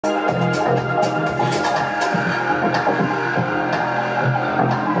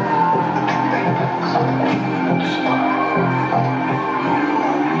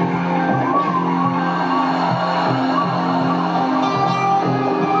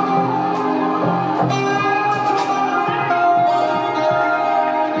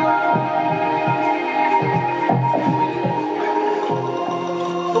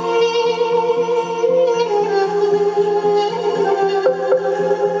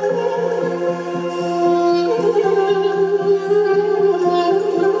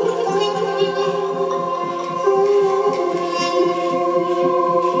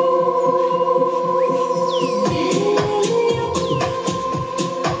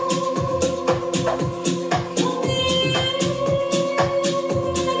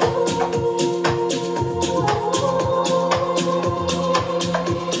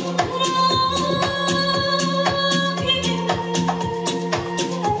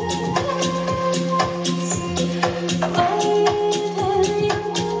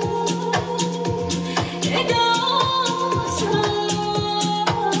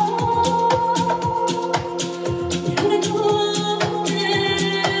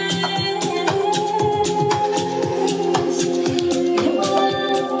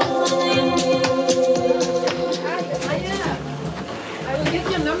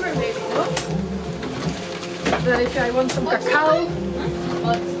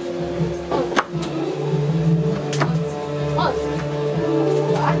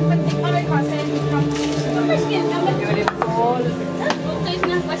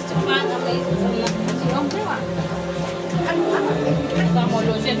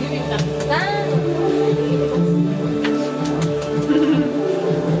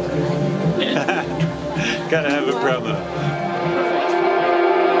Gotta have a promo.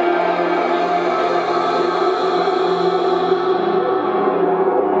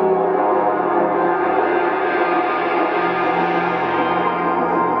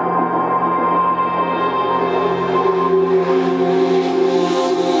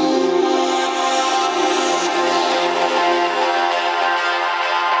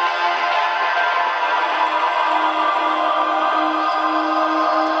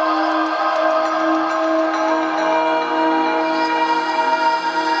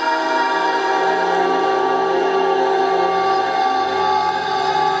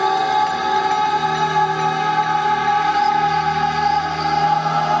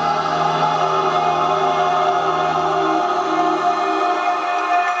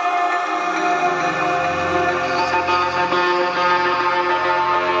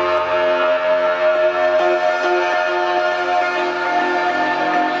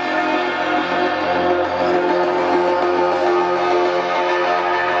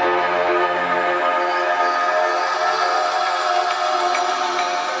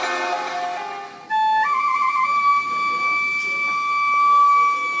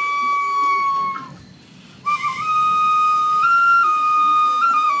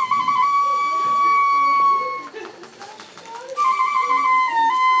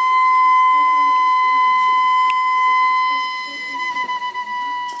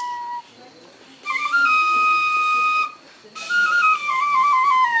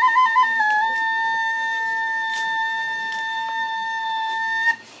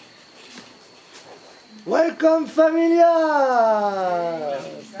 Welcome familia!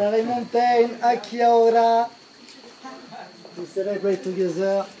 Starry Mountain, aquí ahora to celebrate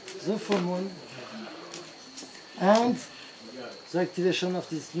together the full moon and the activation of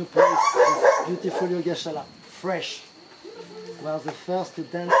this new place, this beautiful yoga shala, fresh. We are the first to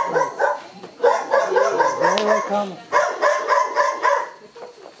dance on it. Very welcome.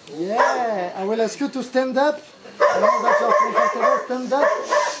 Yeah, I will ask you to stand up. I know that you are comfortable, stand up.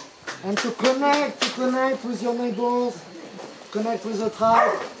 And to connect with your neighbors, connect with the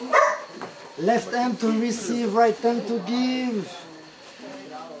tribe. Left hand to receive, right hand to give.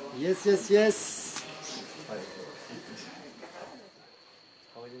 Yes, yes, yes.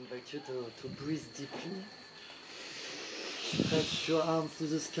 I will invite you to breathe deeply. Stretch your arms to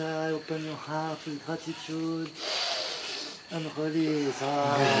the sky, open your heart with gratitude. And release.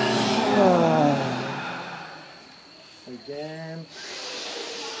 Again.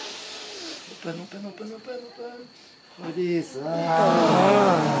 Open. Release. One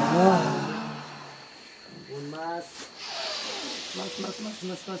mass.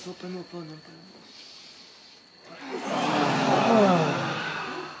 Mass. Open.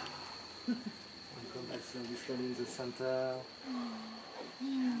 Come back slowly in the center.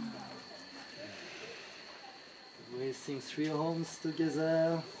 We sing 3 homes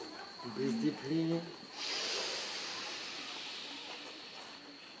together. Breathe deeply.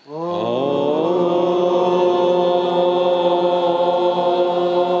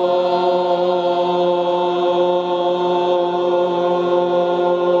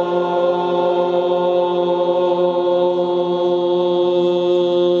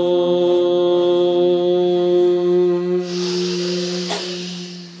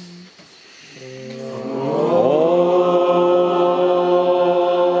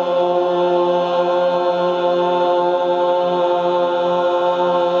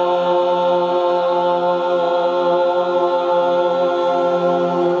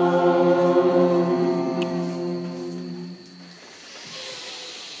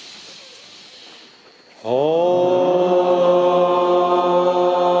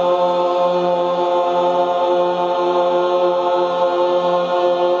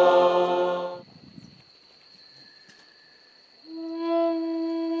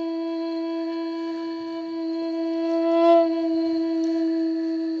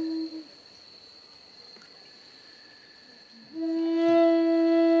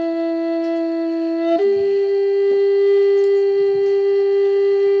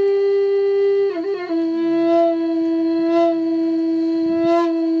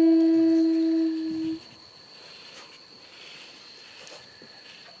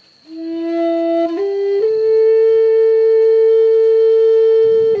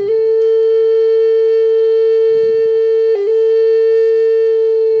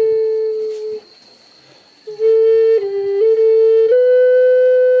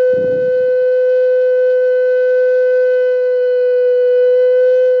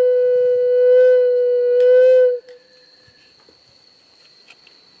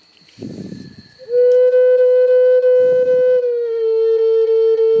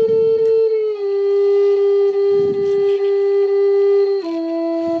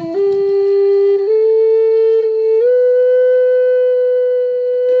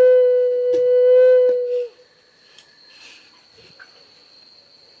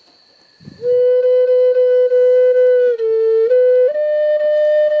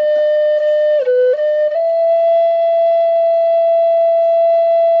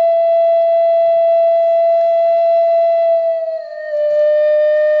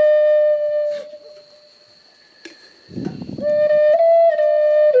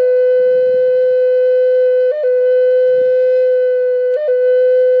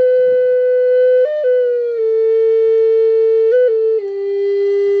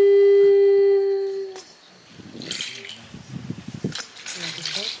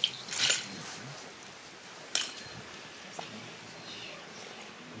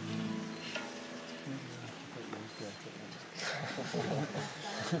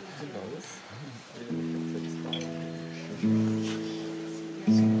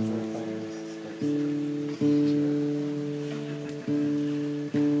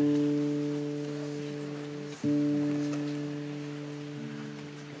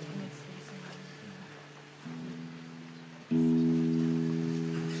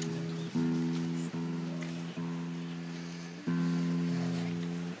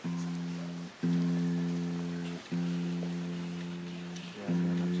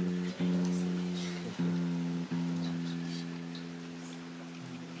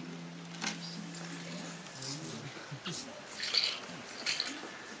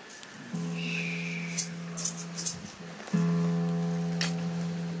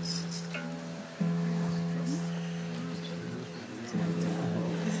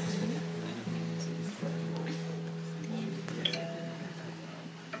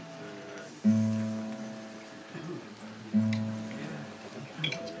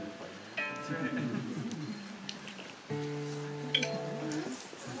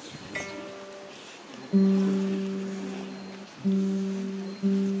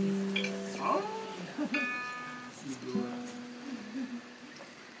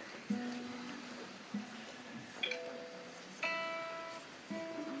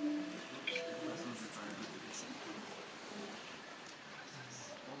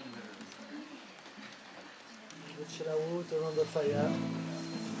 Chill out around the fire.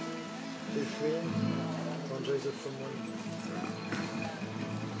 Feel free to enjoy the full moon.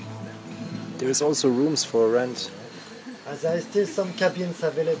 There is also rooms for rent. There is still some cabins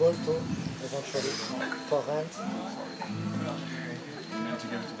available too, eventually, for rent.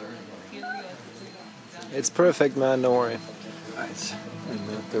 It's perfect, man, don't worry. Right. And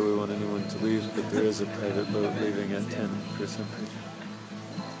not that we want anyone to leave, but there is a private boat leaving at 10 for something.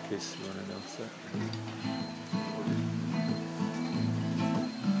 In case you want to announce that.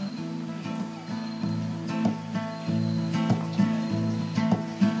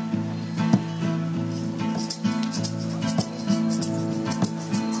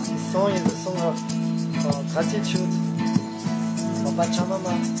 This song is a song of gratitude for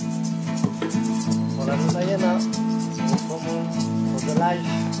Pachamama, for la luna llena, for the life.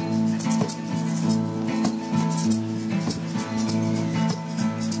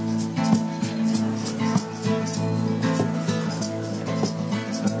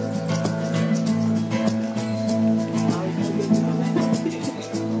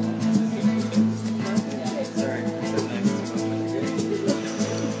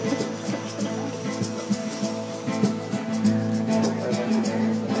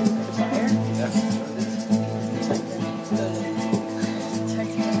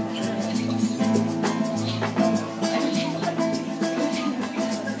 Texting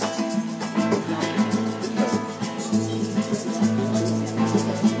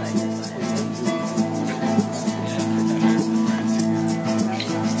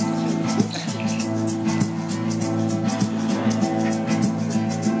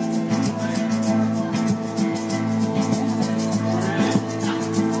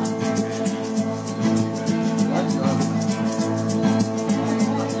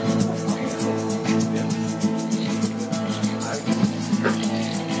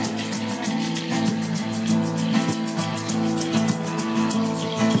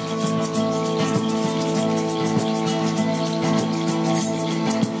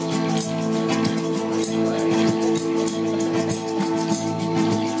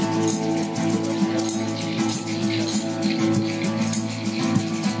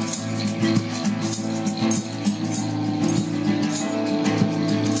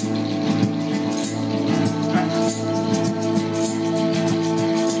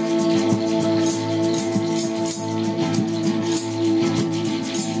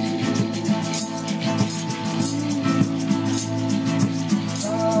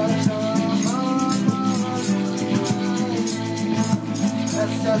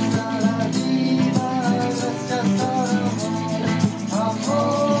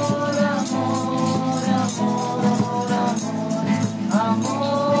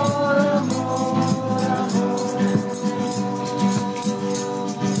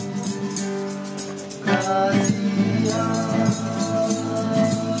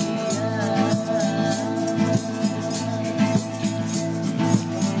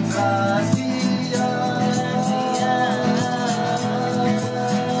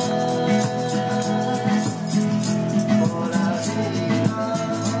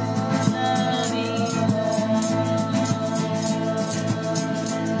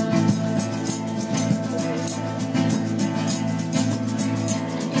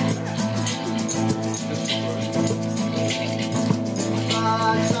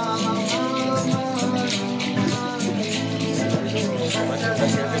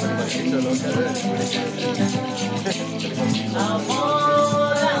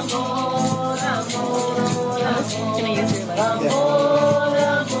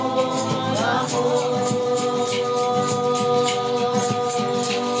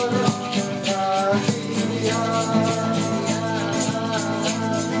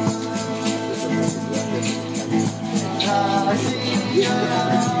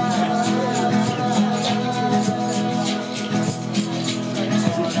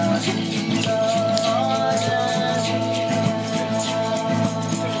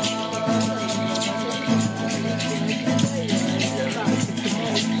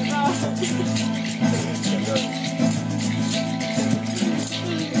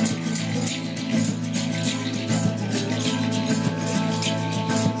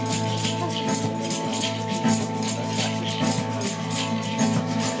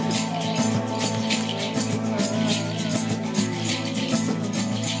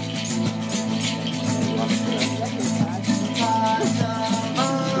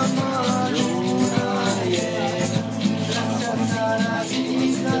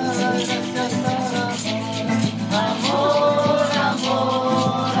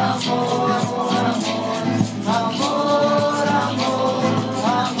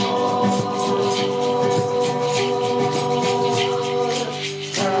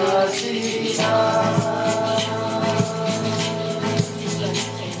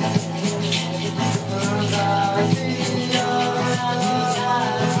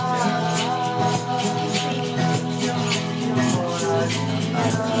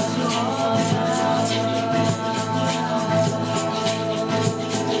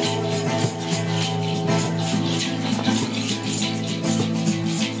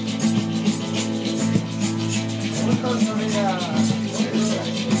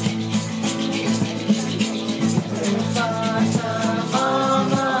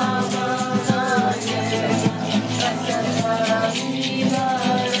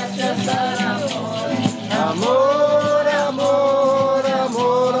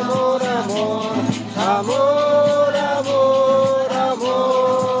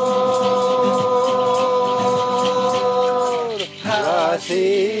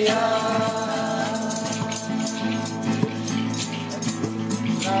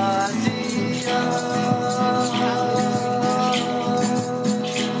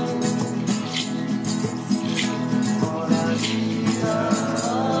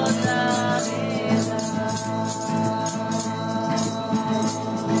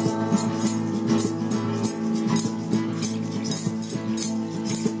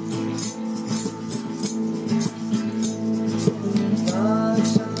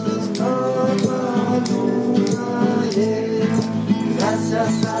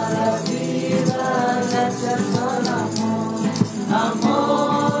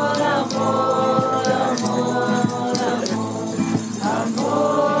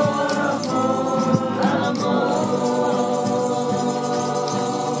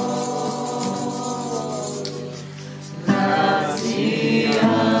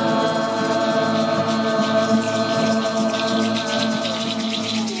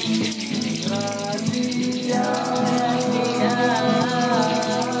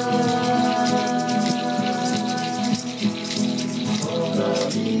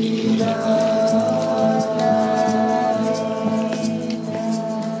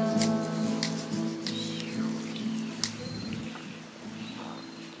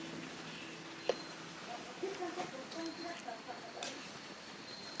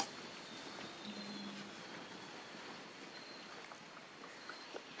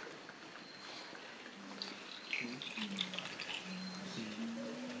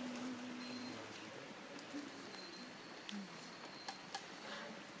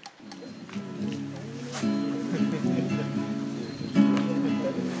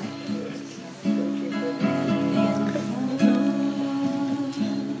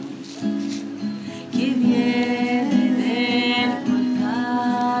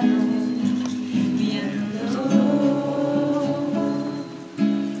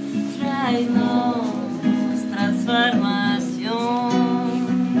traernos transformación.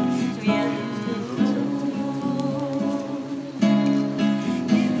 Viento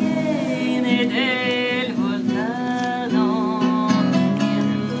que viene del volcán.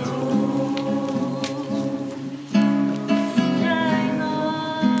 Viento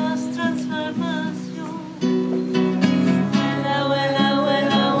traernos transformación. Vuela, vuela,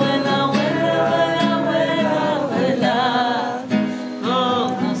 vuela, vuela, vuela, vuela, vuela, vuela con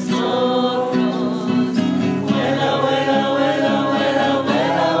nosotros.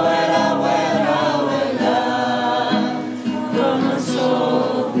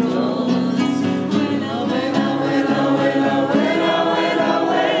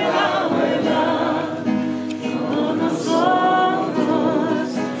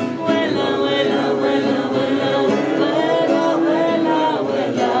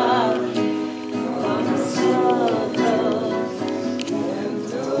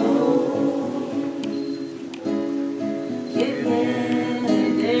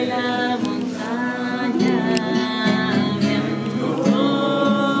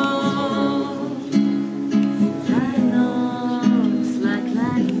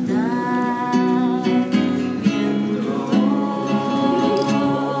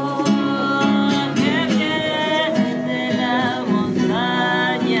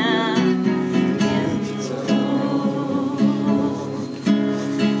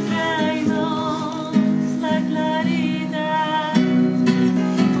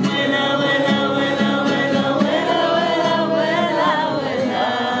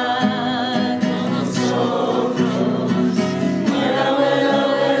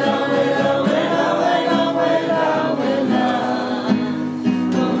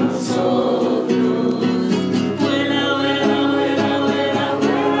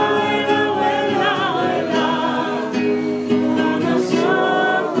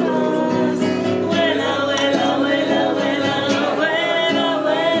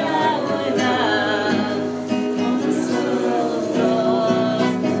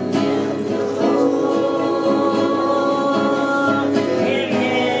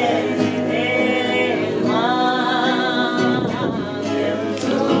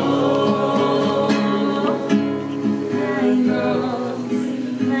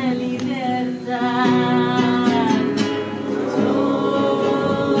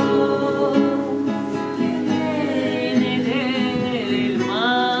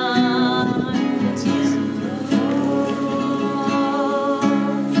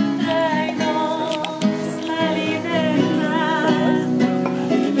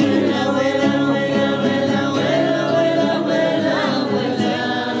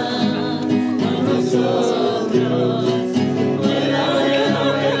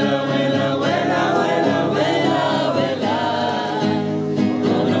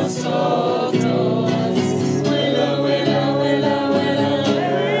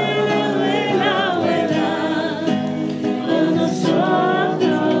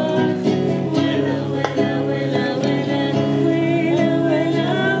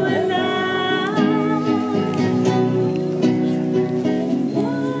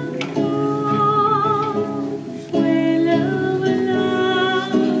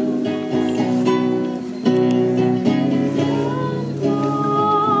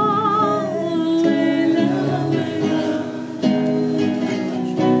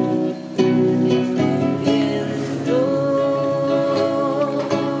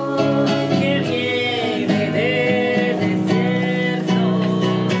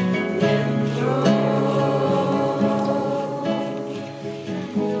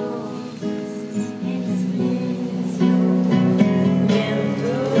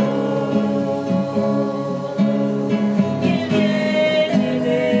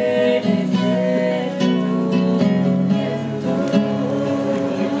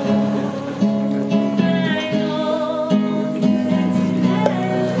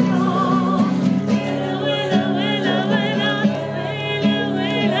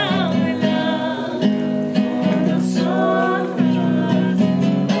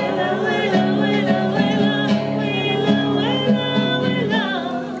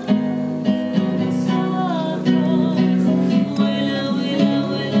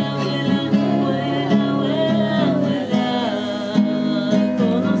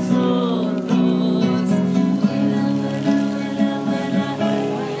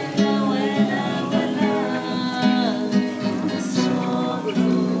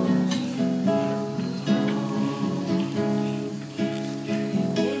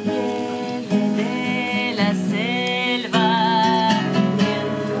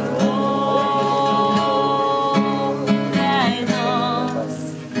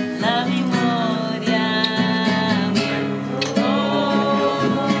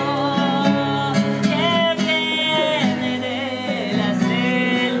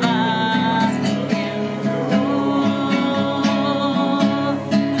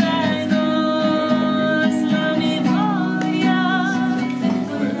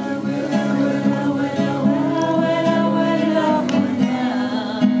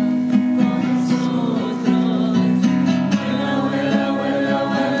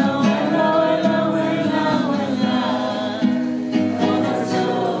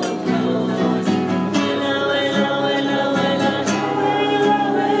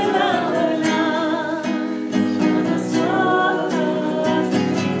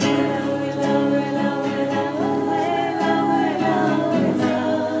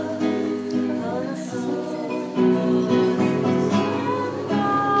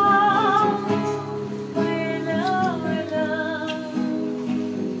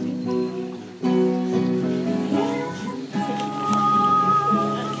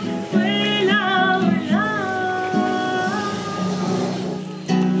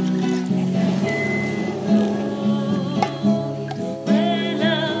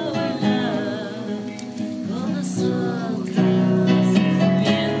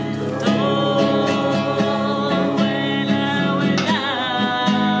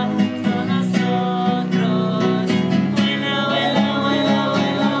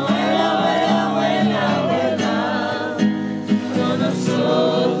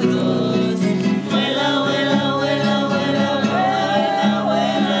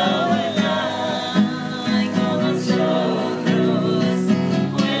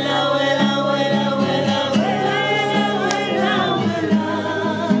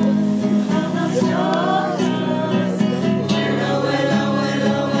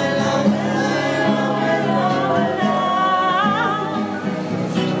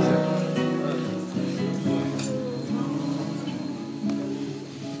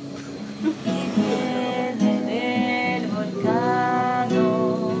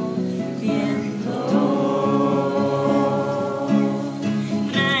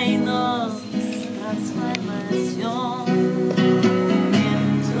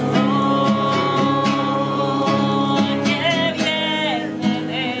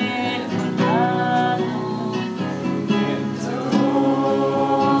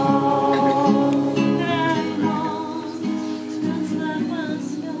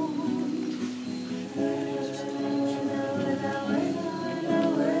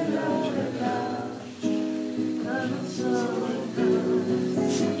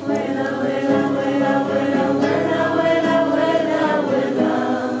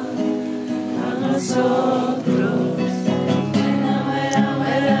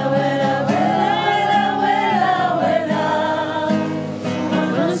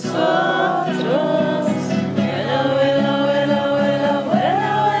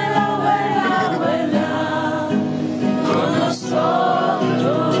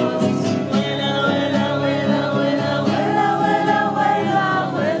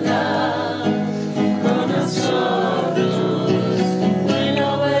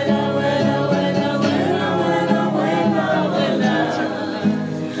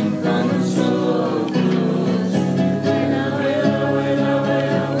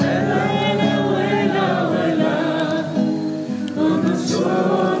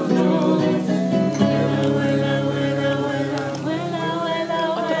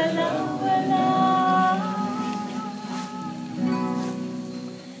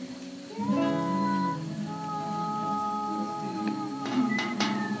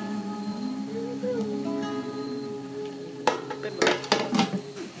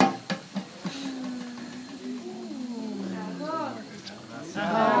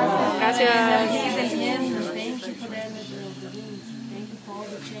 Thank you for that, Mateo. Thank you for all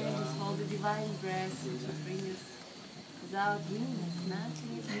the changes, for all the divine breath which you bring us. Without wings,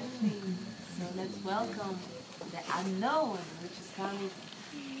 nothing is moving. So let's welcome the unknown which is coming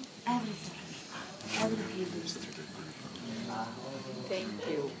every second, every given. Thank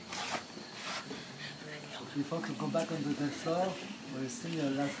you. Before to go back on the dance floor, we'll sing a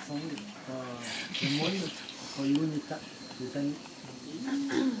last song for the moon, for Lunita, with an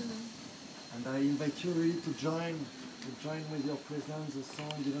and I invite you really to join with your presence, the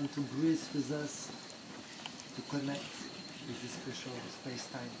song, even to breathe with us, to connect with this special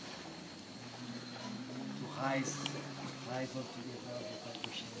space-time, to rise all together the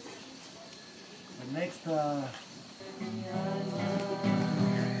vibrations. The next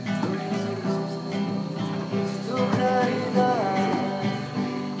tu claridad,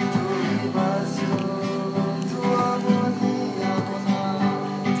 tu vibración, tu armonía,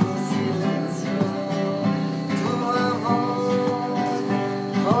 tu silencio, tu amor,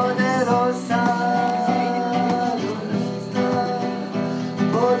 poderosa, lunita,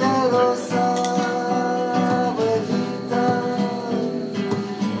 poderosa, abuelita,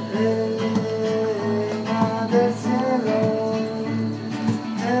 reina del cielo,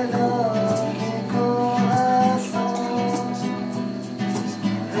 te doy mi corazón,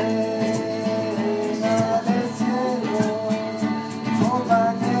 reina del cielo,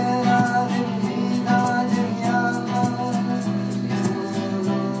 compañera de vida, de mi alma,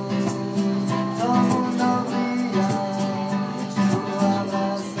 todo mundo brilla, tu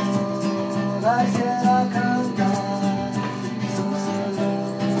abrazo, la quiero cantar,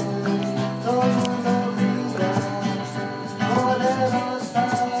 todo mundo brilla, poderosa,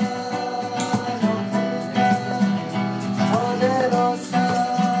 poderosa,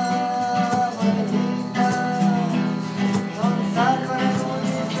 abuelita, con saco de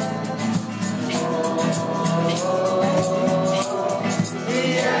bonita.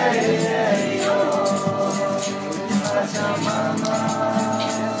 Pachamama,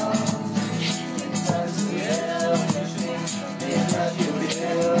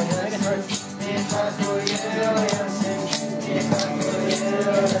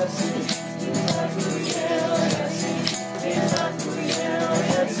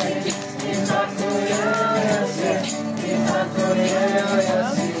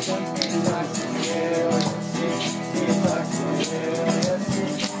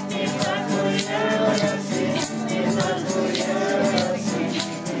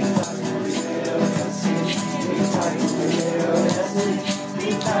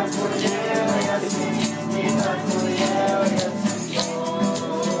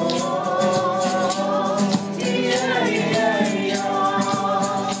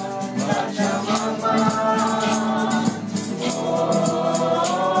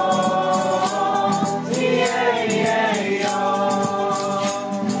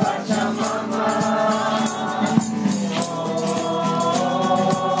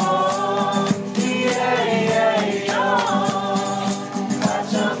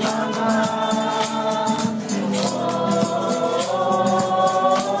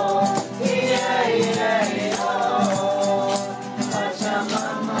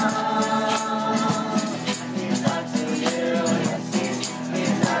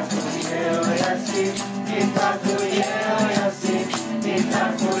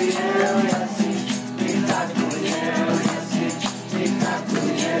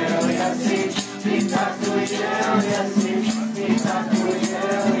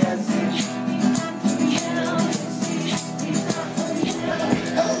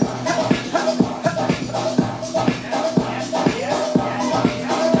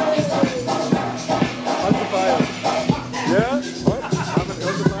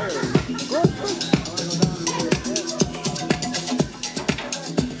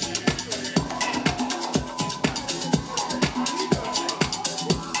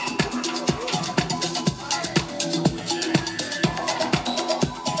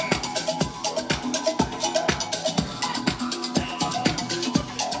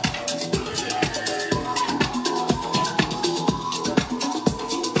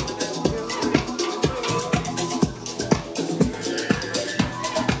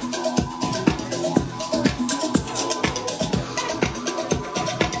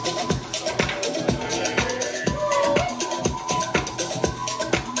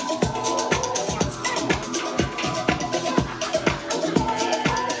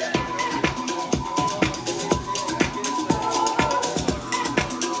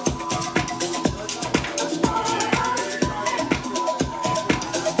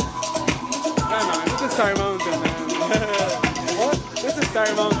 Starry Mountain, man. What? This is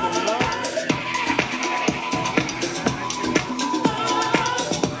Starry Mountain, you know?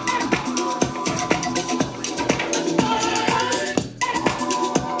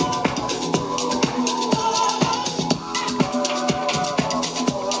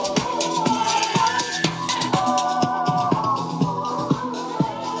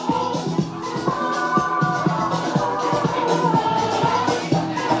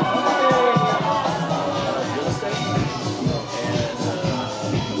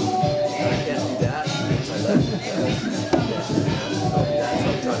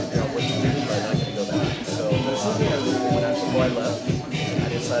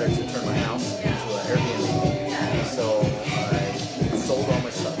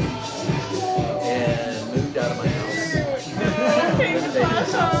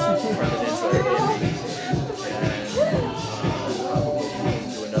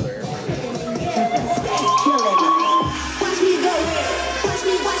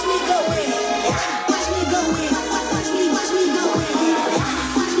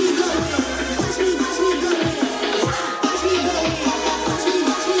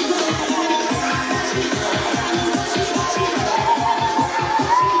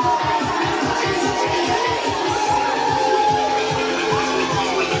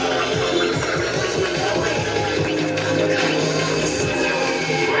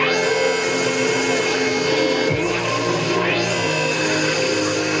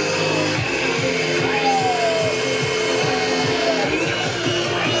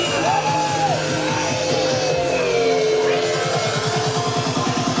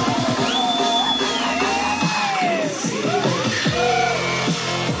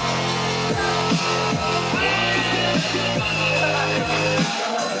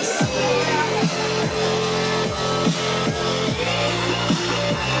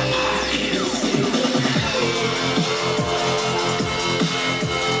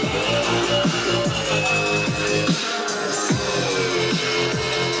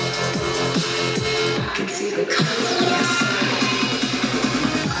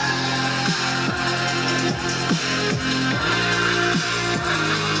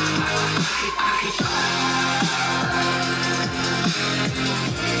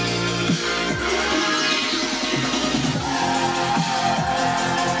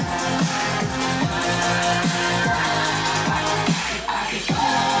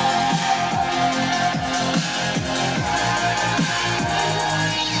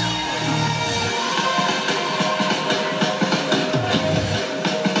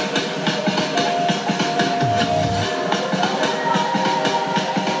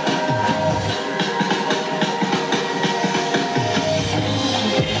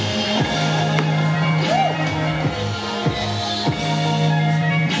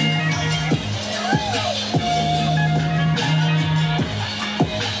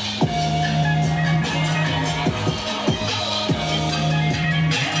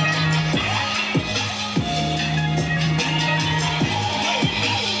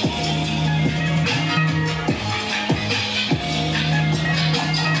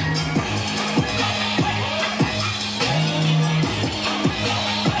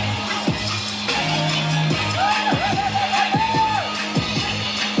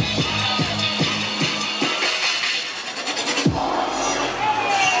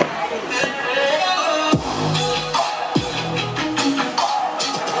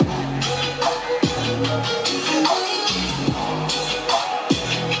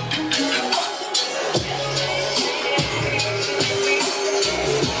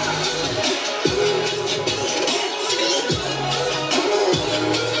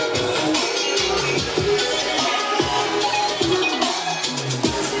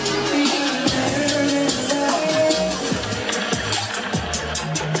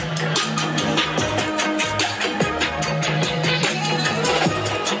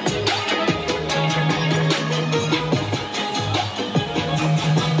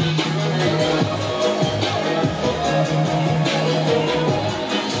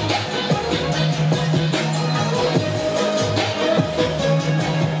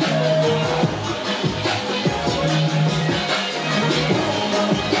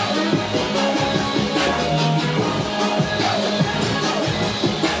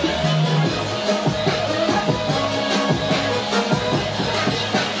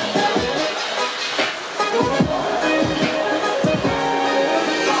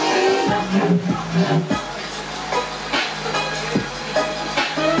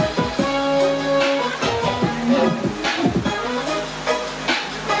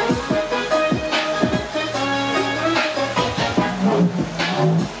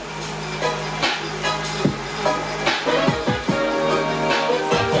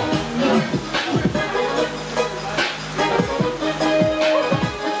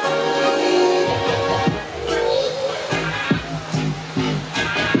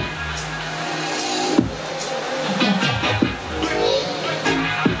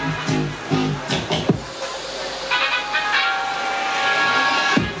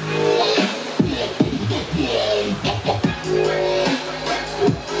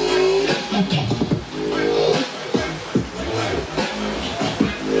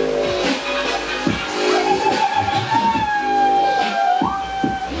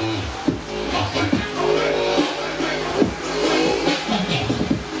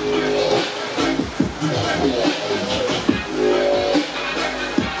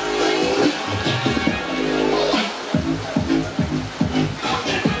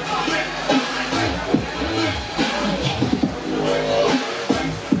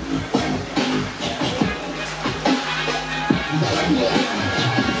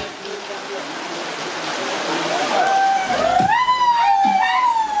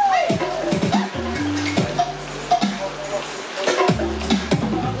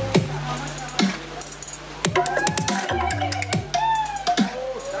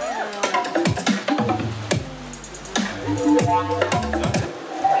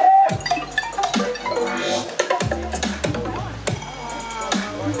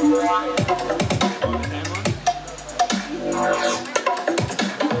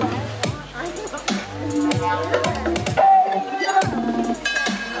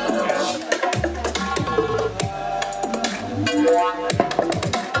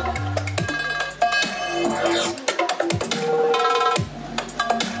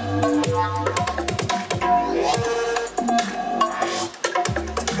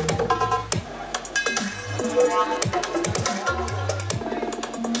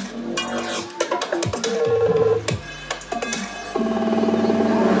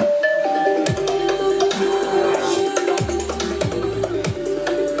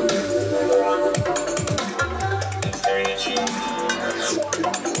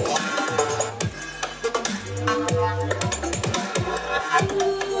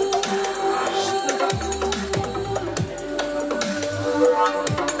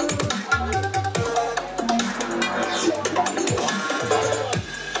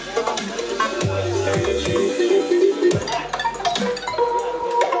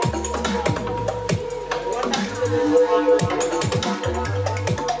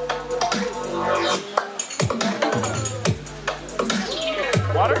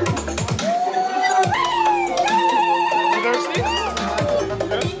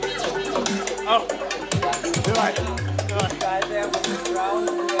 Is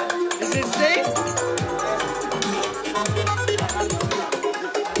it safe?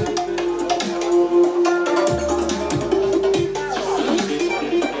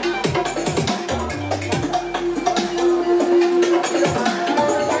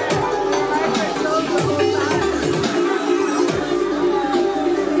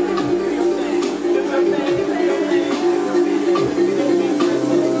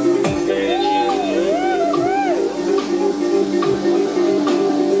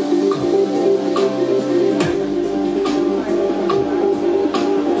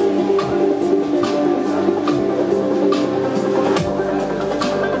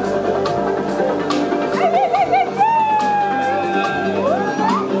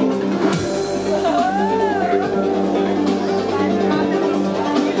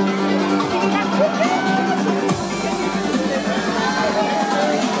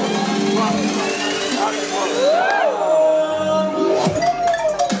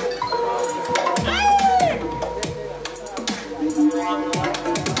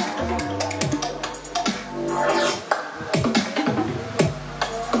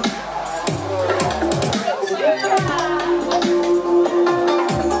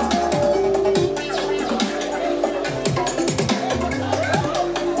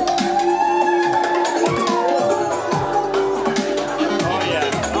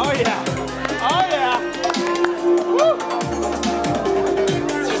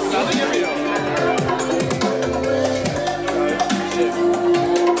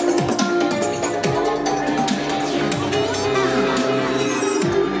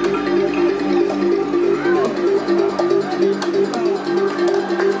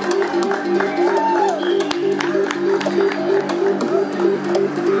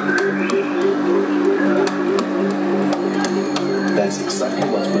 That's exactly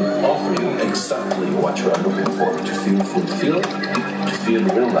what will offer you exactly what you are looking for, to feel fulfilled, to feel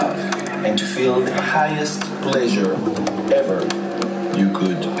real love, and to feel the highest pleasure ever you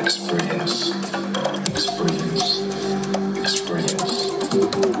could experience. Experience. Experience.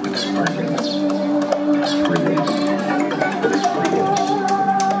 Experience. Experience.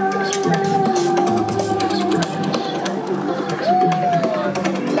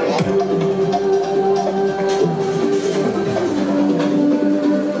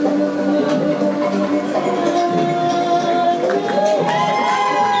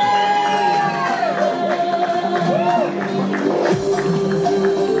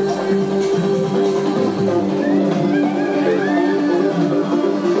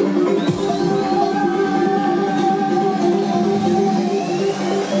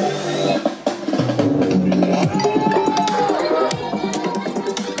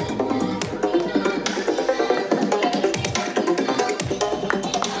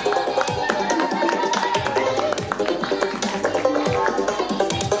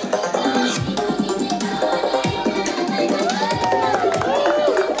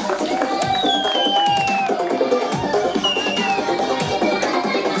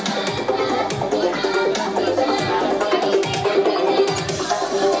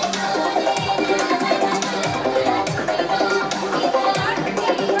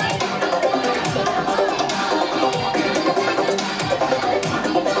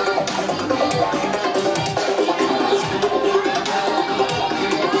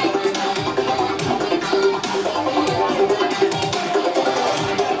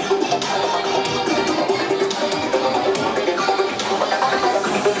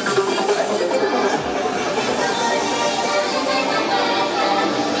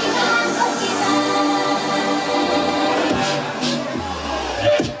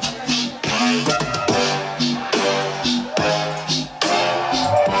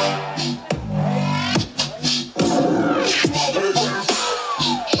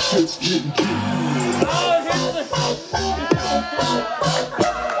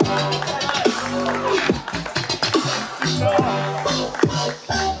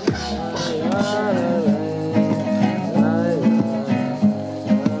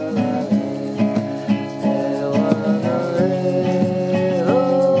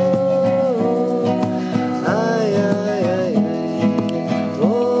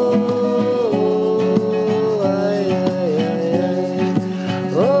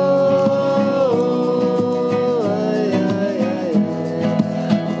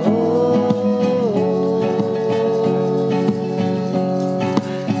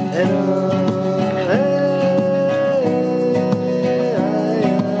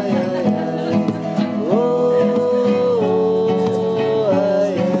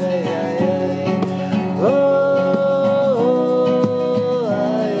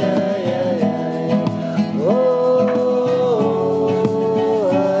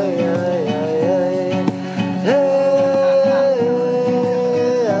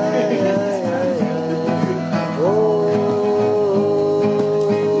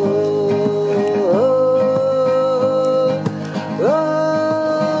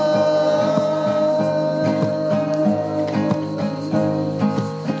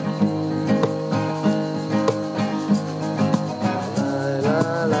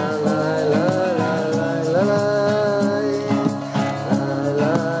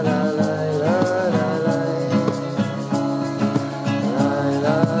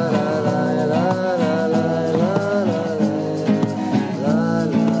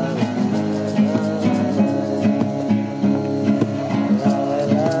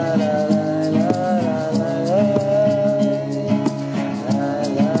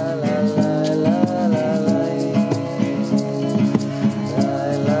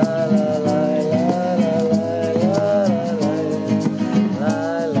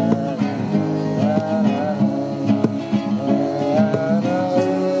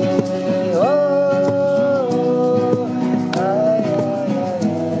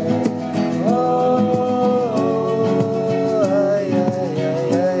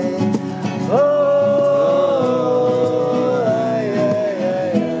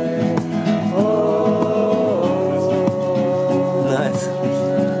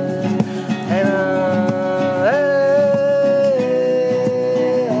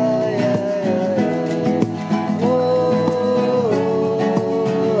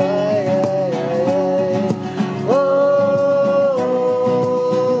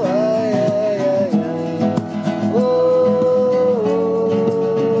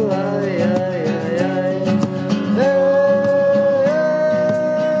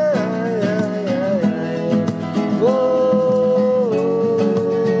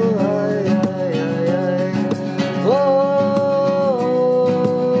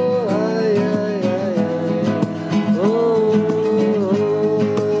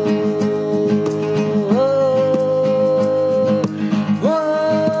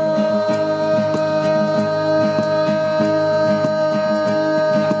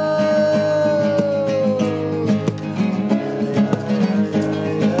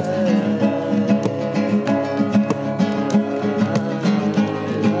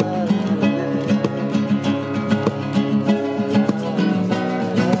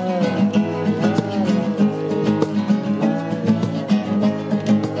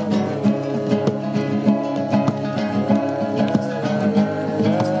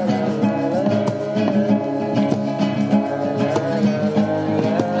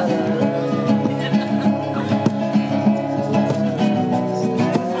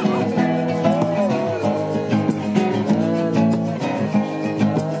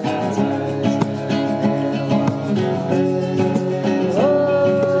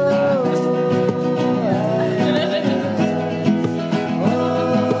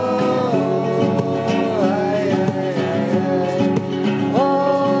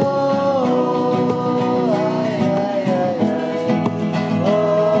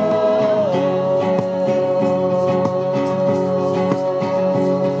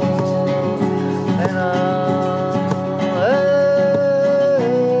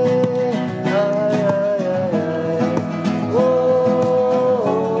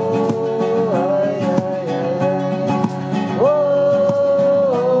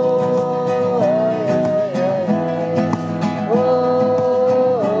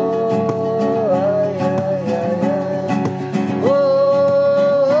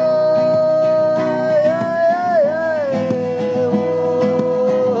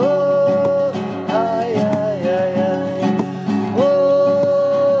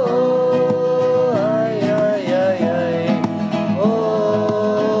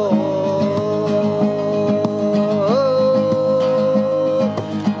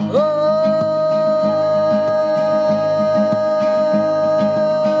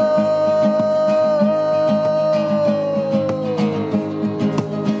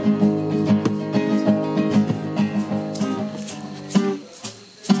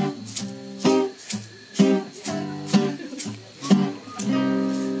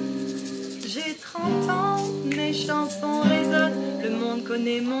 30 ans, mes chansons résonnent. Le monde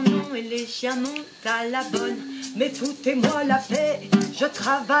connaît mon nom et les chiens montent à la bonne. Mais foutez-moi la paix, je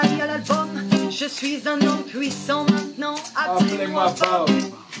travaille à l'album. Je suis un homme puissant maintenant, appelez-moi Bob.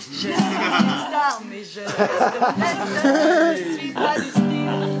 Je suis une star, mais je reste modeste. Je suis pas du style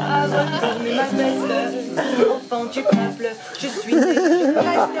à retourner ma veste. Enfant du peuple, je suis né, je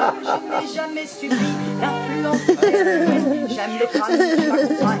reste. Je n'ai jamais subi l'influence des j'aime le crâne, je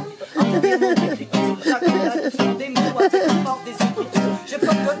m'accompagne. Environ du futur, j'accorde la douceur des mots avec la force des écritures. Je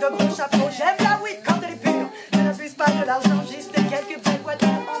porte de gros chapeaux, j'aime la weed quand elle est pure. Je n'abuse pas de l'argent, juste quelques belles voitures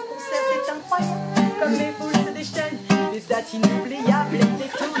en concert, c'est incroyable. Comme les foules se déchaînent, des dates inoubliables,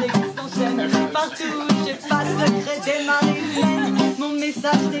 les tournées qui s'enchaînent. Partout où je passe, secret des marées. Mon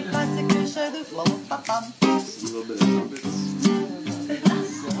message dépasse ce que je reflète. Papa.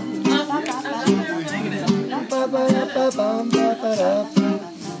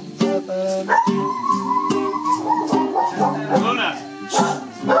 Luna.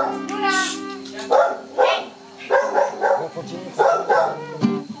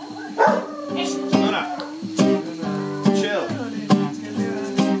 Luna. Chill.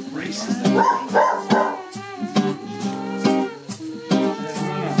 Reese.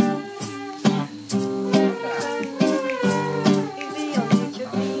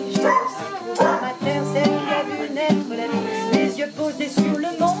 Posé sur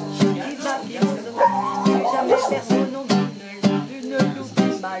le monde, je dis ma vie. Jamais personne au monde ne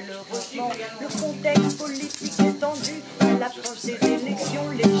l'oublie. Malheureusement, le contexte politique est tendu. À l'approche des élections,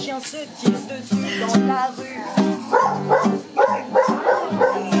 les chiens se tirent dessus dans la rue.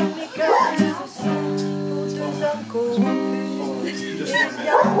 Les cœurs se sont pour deux hommes corrompus. Et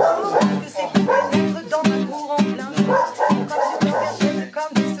bien sûr que c'est peut-être dans le courant plein jour. Quand tu te perches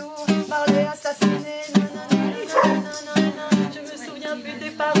comme des sourds, parler, assassiner.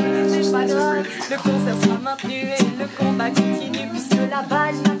 C'est pas grave, le concert sera maintenu et le combat continue. Puisque la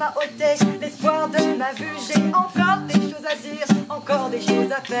balle n'a pas ôté l'espoir de ma vue. J'ai encore des choses à dire, encore des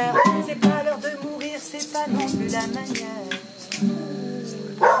choses à faire. C'est pas l'heure de mourir, c'est pas non plus la manière.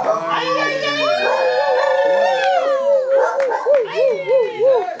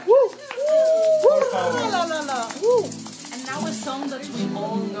 And now a song that we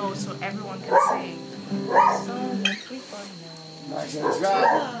all know, so everyone can sing. So we all know.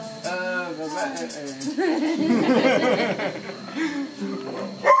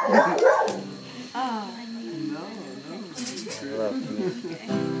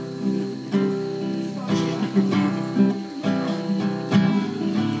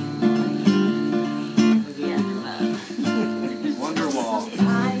 Wonderwall.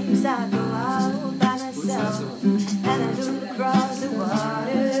 Times I go out by myself and I look across the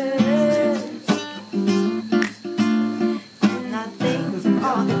water.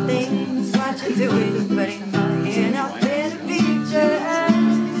 All the things what you're doing, but in my head I'll get a picture.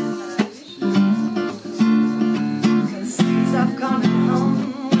 Cause since I've come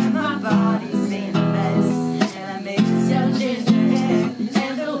home, my body's in a mess, and I miss your ginger hair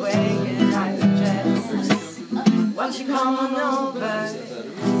and the way you like the dress. Won't you come on over?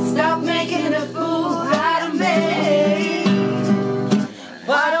 Stop making a fool out of me.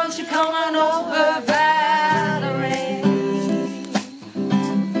 Why don't you come on over, Valerie?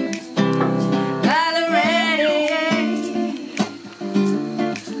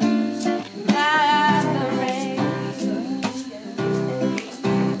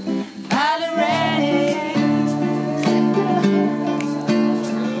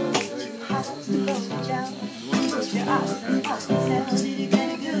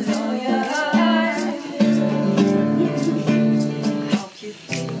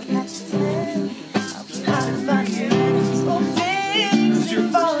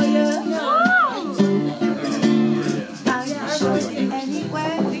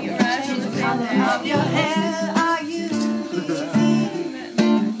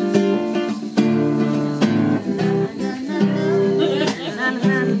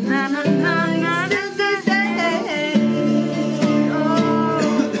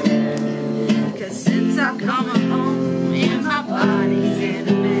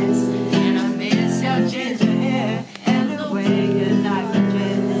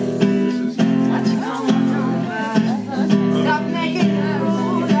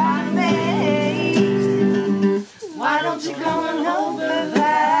 Why don't you come on over,